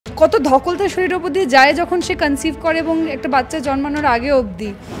কত ধকল তার শরীরের উপর দিয়ে যায় যখন সে কনসিভ করে এবং একটা বাচ্চা জন্মানোর আগে অবধি।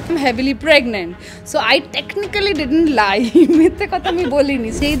 I am heavily pregnant, so I technically didn't লাই, মিথ্যে কথা আমি বলিনি।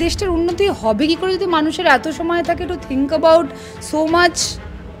 সেই দেশটার উন্নতি হবে কি করে যদি মানুষের এত সময় থাকে to think about so much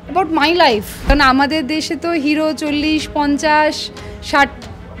about my life. কারণ আমাদের দেশে তো হিরো 40, 50, 60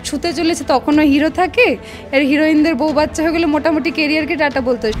 ছুতে চলেছে তখনও হিরো থাকে, আর হিরোইনদের বউ বাচ্চা হয়ে গেলে মোটামুটি কেরিয়ারকে টাটা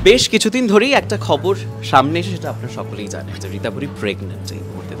বলতে হয়। বেশ কিছুদিন ধরেই একটা খবর সামনে এসে, সেটা আপনারা সকলেই জানেন যে রীতাভরি প্রেগনেন্ট এই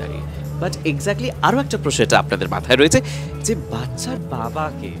মুহূর্তে দাঁড়িয়ে। বাট এক্স্যাক্টলি আরও একটা প্রশ্ন এটা আপনাদের মাথায় রয়েছে যে বাচ্চার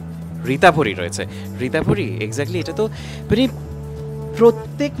বাবাকে রীতাভরি রয়েছে। রীতাভরি এক্স্যাক্টলি এটা তো মানে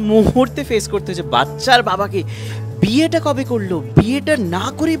প্রত্যেক মুহূর্তে ফেস করতে হচ্ছে বাচ্চার বাবাকে। বিয়েটা কবে করলো, বিয়েটা না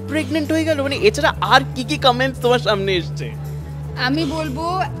করে প্রেগনেন্ট হয়ে গেল, মানে এছাড়া আর কি কি কমেন্টস তোমার সামনে এসছে? আমি বলবো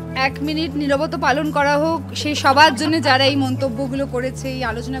 1 মিনিট নীরবতা পালন করা হোক সেই সবার জন্য যারা এই মন্তব্যগুলো করেছে, এই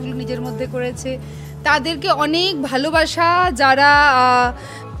আলোচনাগুলো নিজের মধ্যে করেছে, তাদেরকে অনেক ভালোবাসা। যারা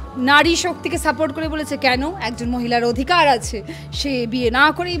নারী শক্তিকে সাপোর্ট করে বলেছে কেন একজন মহিলার অধিকার আছে, সে বিয়ে না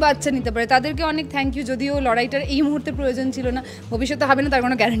করেই বাচ্চা নিতে পারে, তাদেরকে অনেক থ্যাংক ইউ। যদিও লড়াইটার এই মুহূর্তে প্রয়োজন ছিল না, ভবিষ্যতে হবে না তার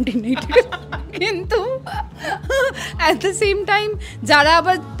কোনো গ্যারান্টি নেই, কিন্তু অ্যাট দ্য সেম টাইম যারা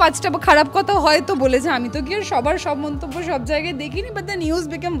আবার 5টা খারাপ কথা হয়তো বলেছে, আমি তো কি আর সবার সব মন্তব্য সব জায়গায় দেখিনি, but the news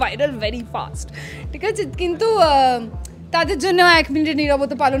become viral very fast, ঠিক আছে? কিন্তু তাদের জন্য 1 মিনিটের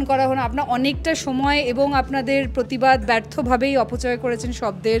নীরবতা পালন করা হলো। আপনার অনেকটা সময় এবং আপনাদের প্রতিবাদ ব্যর্থভাবেই অপচয় করেছেন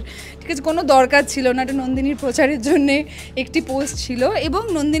শব্দের, ঠিক আছে? কোনো দরকার ছিল না। এটা নন্দিনীর প্রচারের জন্যে একটি পোস্ট ছিল, এবং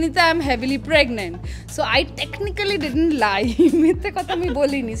নন্দিনীতে I am heavily pregnant, so I technically didn't লাই, মিথ্যে কথা আমি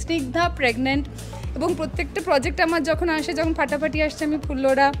বলিনি। স্নিগ্ধা প্রেগনেন্ট, এবং প্রত্যেকটা প্রজেক্ট আমার যখন আসে, যখন ফাটাফাটি আসছে আমি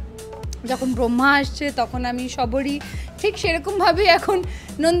ফুল্লরা, যখন ব্রহ্মা আসছে তখন আমি সবরই, ঠিক সেরকমভাবেই এখন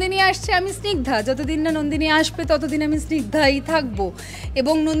নন্দিনী আসছে আমি স্নিগ্ধা। যতদিন না নন্দিনী আসবে ততদিন আমি স্নিগ্ধাই থাকবো,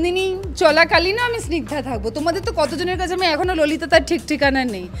 এবং নন্দিনী চলাকালীনও আমি স্নিগ্ধা থাকবো। তোমাদের তো কতজনের কাছে আমি এখনও ললিতা তার ঠিক ঠিকানা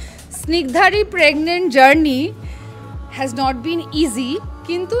নেই। স্নিগ্ধারই pregnant journey has not been easy,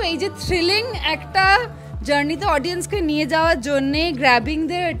 কিন্তু এই যে থ্রিলিং একটা জার্নিতে অডিয়েন্সকে নিয়ে যাওয়ার জন্যে grabbing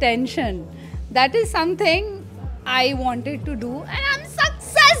there attention, that is something I wanted to do and I'm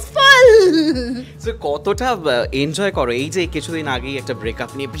successful. So কতটা এনজয় করো এই যে কিছুদিন আগেই একটা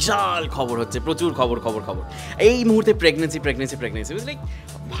ব্রেকআপ নিয়ে বিশাল খবর হচ্ছে, প্রচুর খবর, এই মুহূর্তে pregnancy like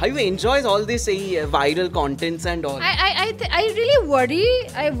how you enjoys all this এই viral contents and all? I really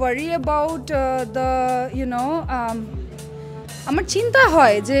worry about the you know আমার চিন্তা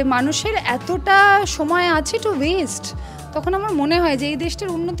হয় যে মানুষের এতটা সময় আছে টু ওয়েস্ট। তখন আমার মনে হয় যে এই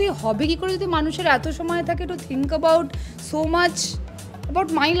দেশটার উন্নতি হবে কি করে যদি মানুষের এত সময় থাকে to think about so much about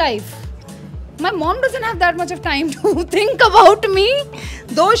my life. My mom doesn't have that much of time to think about me,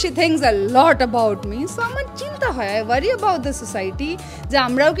 though she thinks a lot about me. So আমার চিন্তা হয়, I worry about the society, যে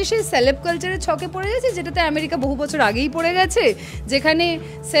আমরাও কি সেই celeb কালচারের ছকে পড়ে গেছি, যেটাতে আমেরিকা বহু বছর আগেই পড়ে গেছে, যেখানে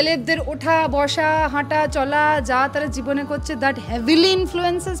সেলেবদের ওঠা বসা হাঁটা চলা যা তারা জীবনে করছে, that heavily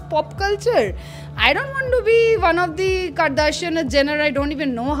influences pop culture. I don't want to be one of the Kardashian or Jenner, I don't even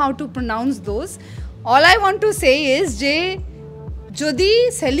know how to pronounce those. All I want to say is যে যদি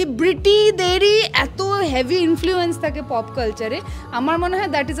সেলিব্রিটিদেরই এত হেভি ইনফ্লুয়েন্স থাকে pop কালচারে, আমার মনে হয়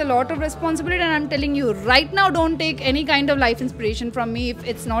that is a lot of responsibility, and I am telling you right now, don't take any kind of life inspiration from me if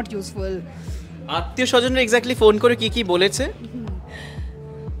it's not useful. আত্মীয় স্বজনরা এক্স্যাক্টলি ফোন করে কি বলেছে?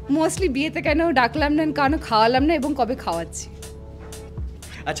 মোস্টলি বিয়েতে কেন ডাকলাম না, কেন খাওয়ালাম না, এবং কবে খাওয়াচ্ছি।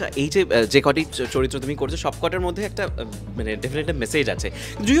 আচ্ছা, এই যে কটি চরিত্র তুমি করছো সব কটার মধ্যে একটা মানে ডেফিনেট মেসেজ আছে।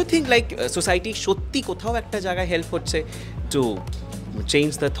 Do you think like society সত্যি কোথাও একটা জায়গায় হেল্প হচ্ছে to change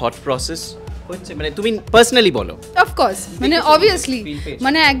the thought process হচ্ছে? মানে তুমি পার্সোনালি বলো। অফকোর্স, মানে অবভিয়াসলি,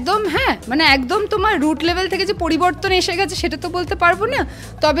 মানে একদম, হ্যাঁ, মানে একদম তোমার রুট লেভেল থেকে যে পরিবর্তন এসে গেছে সেটা তো বলতে পারবো না।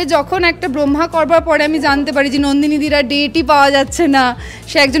 তবে যখন একটা ব্রহ্মা করবার পরে আমি জানতে পারি যে নন্দিনীদিরা ডেটই পাওয়া যাচ্ছে না,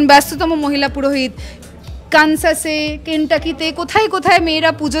 সে একজন ব্যস্ততম মহিলা পুরোহিত, কানসাসে, কেন্টাকিতে কোথায় কোথায়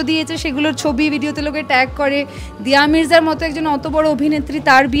মেয়েরা পুজো দিয়েছে সেগুলোর ছবি ভিডিওতে লোকে ট্যাগ করে। দিয়া মির্জার মতো একজন অত বড় অভিনেত্রী,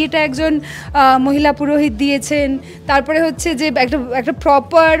 তার বিয়েটা একজন মহিলা পুরোহিত দিয়েছেন। তারপরে হচ্ছে যে একটা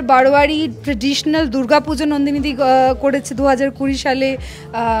প্রপার বারোয়ারি ট্রেডিশনাল দুর্গাপুজো নন্দিনীদি করেছে 2020 সালে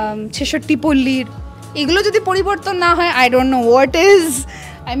 66 পল্লীর। এগুলো যদি পরিবর্তন না হয়, I don't know what is.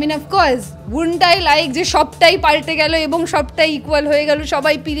 I mean of course wouldn't I like যে সবটাই পাল্টে গেল এবং সবটাই ইকুয়াল হয়ে গেল,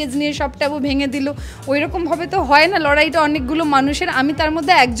 সবাই পিরিয়ডস নিয়ে সবটাও ভেঙে দিল, ওই রকমভাবে তো হয় না। লড়াইটা অনেকগুলো মানুষের, আমি তার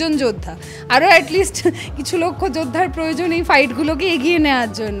মধ্যে একজন যোদ্ধা, আরও অ্যাটলিস্ট কিছু লক্ষ যোদ্ধার প্রয়োজন এই ফাইটগুলোকে এগিয়ে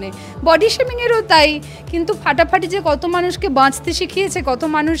নেওয়ার জন্যে। বডি শেমিংয়েরও তাই, কিন্তু ফাটাফাটি যে কত মানুষকে বাঁচতে শিখিয়েছে, কত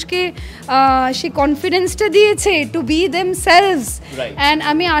মানুষকে সে কনফিডেন্সটা দিয়েছে টু বি দেমসেলভস। অ্যান্ড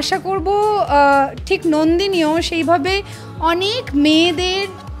আমি আশা করব ঠিক নন্দিনীও সেইভাবে অনেক মেয়েদের,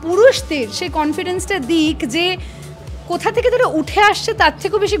 পুরুষদের সেই কনফিডেন্সটা দিক যে কোথা থেকে তারা উঠে আসছে তার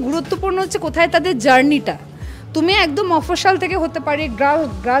থেকেও বেশি গুরুত্বপূর্ণ হচ্ছে কোথায় তাদের জার্নিটা। তুমি একদম মফস্বল থেকে হতে পারে,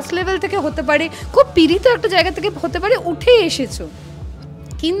 গ্রাস লেভেল থেকে হতে পারে, খুব পীড়িত একটা জায়গা থেকে হতে পারে, উঠে এসেছো,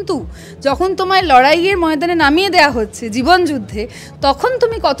 কিন্তু যখন তোমায় লড়াইয়ের ময়দানে নামিয়ে দেওয়া হচ্ছে জীবন যুদ্ধে, তখন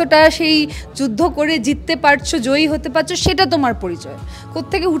তুমি কতটা সেই যুদ্ধ করে জিততে পারছো, জয়ী হতে পারছো, সেটা তোমার পরিচয়।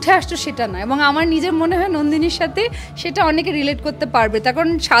 কোত্থেকে উঠে আসছো সেটা না। এবং আমার নিজের মনে হয় নন্দিনীর সাথে সেটা অনেকে রিলেট করতে পারবে, তার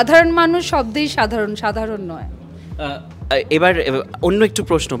কারণ সাধারণ মানুষ শব্দেই সাধারণ নয়। এবার অন্য একটু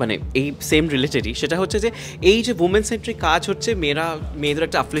প্রশ্ন, মানে এই সেম রিলেটেডই, সেটা হচ্ছে যে এই যে উমেন সেন্ট্রিক কাজ হচ্ছে, মেয়েদের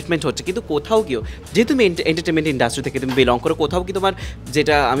একটা আপলিফমেন্ট হচ্ছে, কিন্তু কোথাও গিয়েও যেহেতু তুমি এন্টারটেনমেন্ট ইন্ডাস্ট্রি থেকে তুমি বিলং করো, কোথাও কি তোমার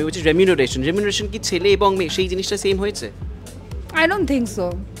যেটা আমি বলছি রেমিউনারেশন কি ছেলে এবং মেয়ে সেই জিনিসটা সেম হয়েছে? I don't think so.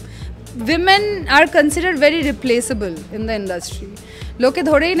 Women are considered very replaceable in the industry. লোকে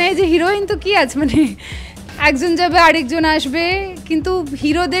ধরেই নেয় যে হিরোইন তো কি আছে, মানে একজন যাবে আরেকজন আসবে, কিন্তু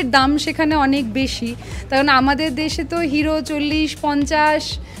হিরোদের দাম সেখানে অনেক বেশি। কারণ আমাদের দেশে তো হিরো 40, 50,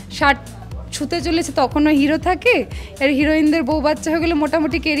 60 ছুতে চলেছে তখনও হিরো থাকে, আর হিরোইনদের বউ বাচ্চা হয়ে গেলে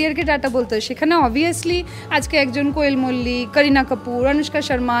মোটামুটি কেরিয়ারকে টাটা বলতে হয়। সেখানে অবভিয়াসলি আজকে একজন কোয়েল মল্লিক, করিনা কাপুর, অনুষ্কা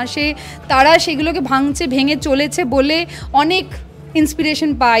শর্মা, তারা সেগুলোকে ভেঙে চলেছে বলে অনেক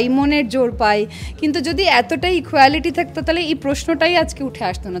ইন্সপিরেশন পাই, মনের জোর পাই। কিন্তু যদি এতটাই ইকুয়ালিটি থাকতো তাহলে এই প্রশ্নটাই আজকে উঠে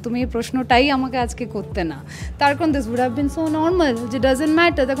আসতো না, তুমি এই প্রশ্নটাই আমাকে আজকে করতে না। তার কারণ this would have been so normal, যে ডাজেন্ট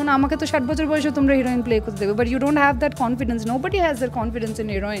ম্যাটার। দেখুন আমাকে তো 60 বছর বয়সে তোমরা হিরোইন প্লে করতে দেবে, but you don't have that confidence, nobody has that confidence in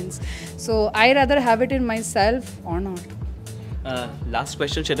হিরোইন্স, so I rather have it in my self or not. Last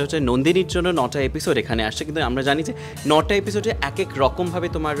question, সেটা হচ্ছে নন্দিনীর জন্য 9টা এপিসোড এখানে আসছে, কিন্তু আমরা জানি যে 9টা এপিসোডে এক এক রকমভাবে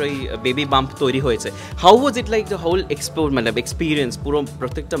তোমার ওই বেবি বাম্প তৈরি হয়েছে। How was it like the whole মানে এক্সপিরিয়েন্স, পুরো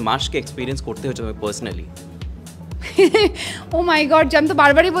প্রত্যেকটা মাসকে এক্সপিরিয়েন্স করতে হয়েছে পার্সোনালি? ও মাই গড, আমি তো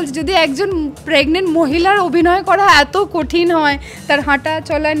বারবারই বলছি, যদি একজন প্রেগনেন্ট মহিলার অভিনয় করা এত কঠিন হয়, তার হাঁটা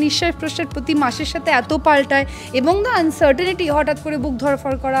চলা নিঃশ্বাস প্রশ্বাস প্রতি মাসের সাথে এত পাল্টায়, এবং দ্য আনসার্টেনিটি, হঠাৎ করে বুক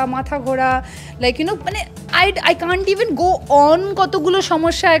ধরফর করা, মাথা ঘোরা, লাইক ইউনো, মানে I can't even go on. কতগুলো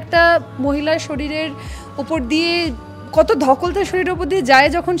সমস্যা একটা মহিলার শরীরের ওপর দিয়ে, কত ধকল তার শরীরের ওপর দিয়ে যায়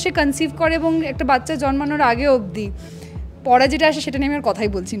যখন সে কনসিভ করে এবং একটা বাচ্চা জন্মানোর আগে অবধি। পড়া যেটা আসে সেটা নিয়ে আমি আর কথাই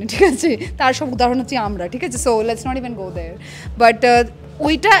বলছি না, ঠিক আছে, তার সব উদাহরণ হচ্ছে আমরা, ঠিক আছে, so let's not even go there. But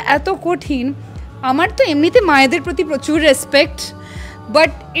ওইটা এত কঠিন। আমার তো এমনিতে মায়েদের প্রতি প্রচুর respect,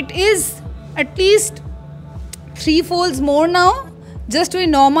 but it is at least 3 folds more now. Just ওই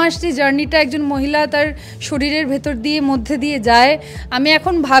 9 মাস যে জার্নিটা একজন মহিলা তার শরীরের ভেতর দিয়ে মধ্যে দিয়ে যায়, আমি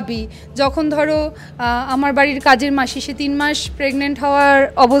এখন ভাবি, যখন ধরো আমার বাড়ির কাজের মাসি, সে 3 মাস প্রেগনেন্ট হওয়ার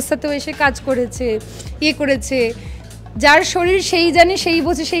অবস্থাতেও এসে কাজ করেছে, করেছে, যার শরীর সেই জানে, সেই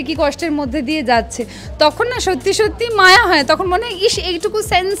বোঝে সেই কি কষ্টের মধ্যে দিয়ে যাচ্ছে, তখন না সত্যি সত্যি মায়া হয়। তখন মনে হয় ইস, এইটুকু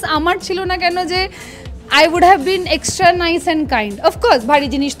সেন্স আমার ছিল না কেন, যে I would have been extra nice and kind. Of course ভারী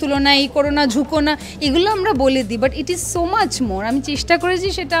জিনিস তুলো না, এই করো না, ঝুঁকো না, এগুলো আমরা বলে দিই, but it is so much more. আমি চেষ্টা করেছি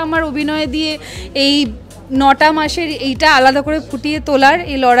সেটা আমার অভিনয় দিয়ে এই 9টা মাসের এইটা আলাদা করে ফুটিয়ে তোলার,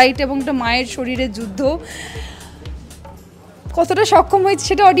 এই লড়াইটা এবং একটা মায়ের শরীরের যুদ্ধ। কতটা সক্ষম হয়েছে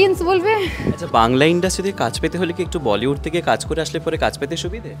সেটা অডিয়েন্স বলবে। আচ্ছা, বাংলা ইন্ডাস্ট্রিতে কাজ পেতে হলে কি একটু বলিউড থেকে কাজ করে আসলে পরে কাজ পেতে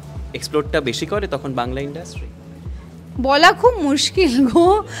সুবিধে, এক্সপ্লোরটা বেশি করে তখন বাংলা ইন্ডাস্ট্রি? বলা খুব মুশকিল গো,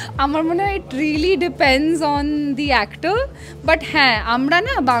 আমার মনে হয় it really depends on the actor. But হ্যাঁ, আমরা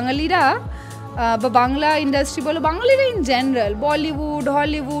না বাঙালিরা বা বাংলা ইন্ডাস্ট্রি বলো, বাঙালিরা in general, Bollywood,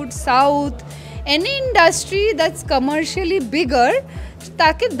 Hollywood, south, any industry that's commercially bigger,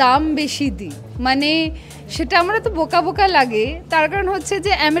 তাকে দাম বেশি দিই। মানে সেটা আমরা তো বোকা বোকা লাগে, তার কারণ হচ্ছে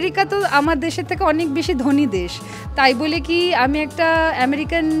যে আমেরিকা তো আমার দেশের থেকে অনেক বেশি ধনী দেশ, তাই বলে কি আমি একটা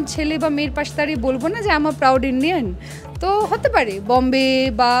আমেরিকান ছেলে বা মেয়ের পাশে দাঁড়িয়ে বলবো না যে আমার প্রাউড ইন্ডিয়ান? তো হতে পারে বম্বে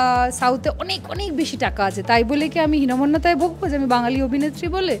বা সাউথে অনেক অনেক বেশি টাকা আছে, তাই বলে কি আমি হীনমন্যতায় ভুগবো যে আমি বাঙালি অভিনেত্রী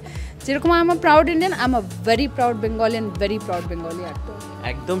বলে? যেরকম I am a proud Indian, I am a very proud Bengali and very proud Bengali actor.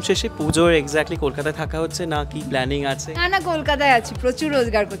 একদম শেষে, পুজোর এক্স্যাক্টলি কলকাতায় থাকা হচ্ছে না কি প্ল্যানিং আছে? না, কলকাতায় আছি, প্রচুর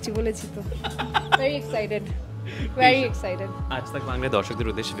রোজগার করছি, বলেছি তো। Very excited, very excited. আজ তাক বাংলার দর্শকদের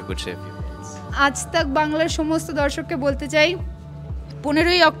উদ্দেশ্যে আজ তাক বাংলার সমস্ত দর্শককে বলতে চাই,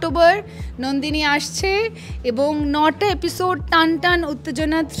 15ই অক্টোবর নন্দিনী আসছে এবং 9টা এপিসোড টান টান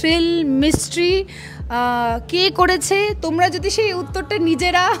উত্তেজনা, থ্রিল, মিস্ট্রি। কে করেছে, তোমরা যদি সেই উত্তরটা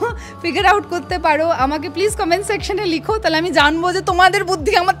নিজেরা ফিগার আউট করতে পারো, আমাকে প্লিজ কমেন্ট সেকশনে লিখো, তাহলে আমি জানবো যে তোমাদের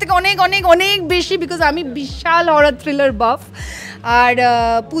বুদ্ধি আমার থেকে অনেক অনেক অনেক বেশি, বিকজ আমি বিশাল হরর থ্রিলার বাফ। আর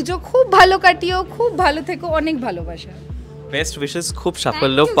পুজো খুব ভালো কাটিও, খুব ভালো থেকো, অনেক ভালোবাসা। বেস্ট উইশেস, খুব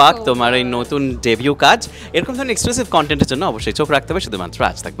সাফল্য পাক তোমার এই নতুন ডেবিউ কাজ। এরকম ধরনের এক্সক্লুসিভ কন্টেন্টের জন্য অবশ্যই চোখ রাখতে হবে শুধুমাত্র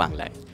আজ তাক বাংলায়।